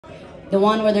the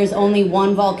one where there's only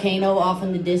one volcano off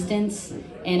in the distance,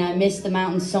 and I miss the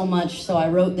mountain so much, so I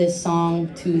wrote this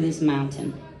song to this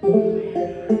mountain.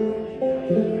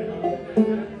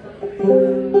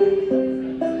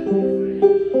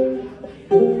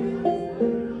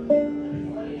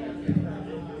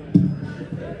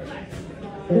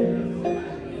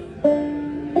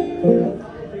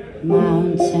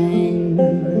 Mountain,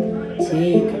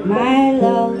 take my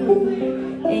love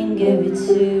and give it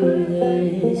to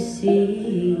the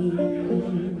sea.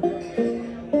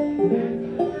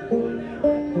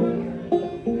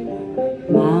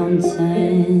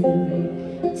 Mountain,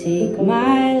 take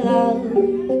my love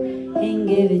and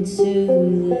give it to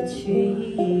the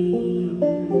trees.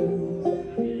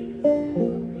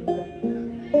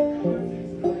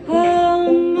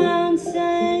 Oh,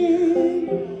 mountain,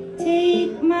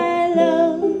 take my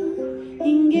love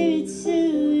and give it to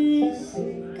the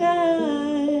sky.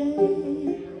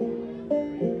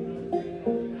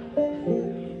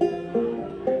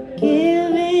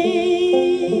 Give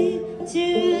it to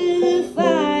the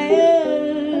fire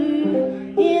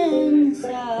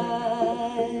inside.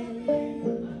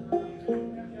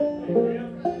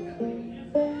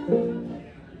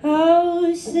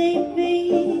 Oh,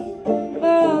 sleepy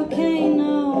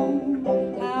volcano,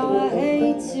 how I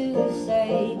hate to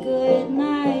say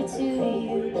goodnight to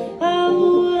you.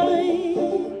 Oh,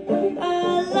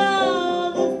 I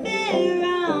love the fear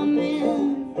I'm in.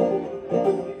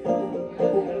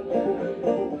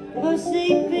 Oh,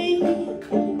 sleepy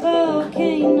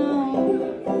volcano,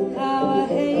 how I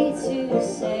hate to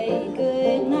say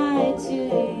goodnight to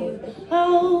you.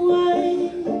 Oh,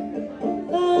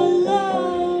 I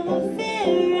love the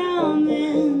fear I'm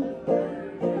in.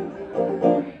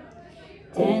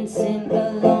 Dancing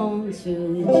alone to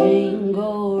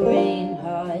Jingle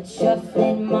Reinhardt,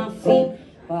 shuffling my feet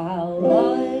while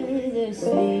others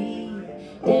sleep.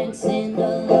 Dancing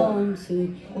alone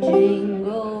to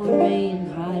Jingle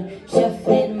Reinhardt,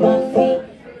 shuffling my feet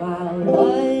while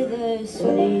others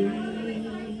sleep.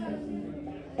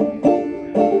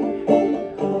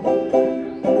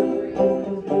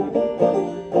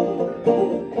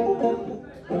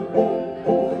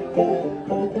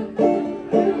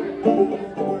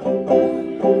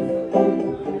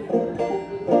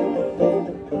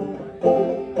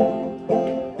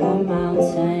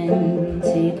 Mountain,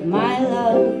 take my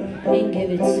love and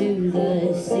give it to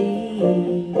the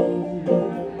sea.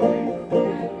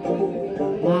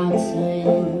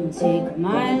 Mountain, take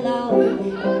my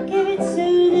love, give it to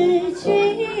the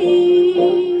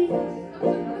tree.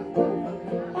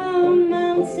 Oh,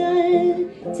 mountain,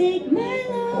 take my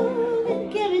love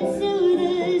and give it to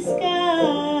the sky.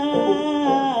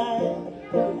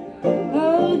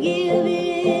 Oh, give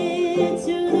it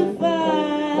to the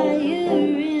fire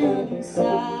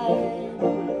inside.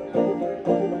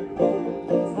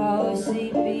 Oh,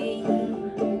 sleepy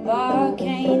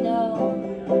volcano,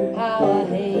 how I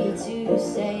hate to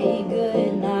say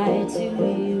goodnight to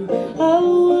you.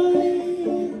 Oh,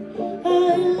 I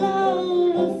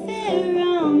love the fear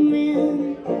I'm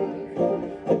in.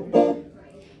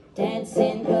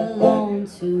 Dancing alone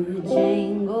to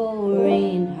Django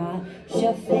Reinhardt,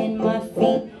 shuffling my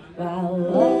feet while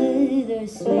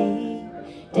others sleep.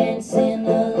 Dancing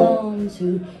alone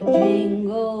to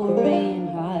Django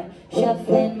Reinhardt,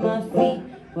 shuffling my feet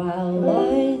while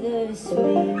others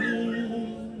sleep.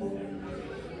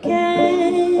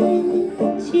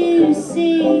 Can't you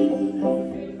see,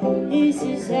 this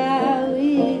is how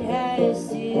it has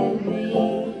to be?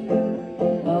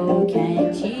 Oh,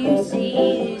 can't you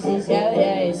see, this is how it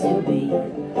has to be?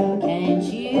 Can't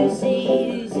you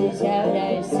see, this is how it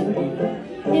has to be?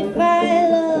 If I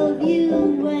love you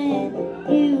when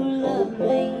you love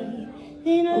me,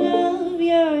 then love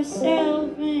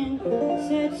yourself and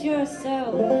set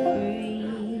yourself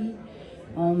free.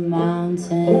 Oh,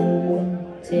 mountain,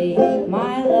 take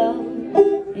my love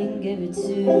and give it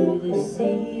to the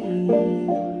sea.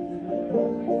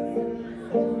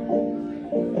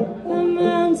 Oh,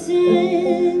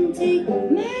 mountain, take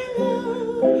my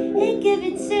love and give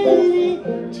it to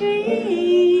the tree.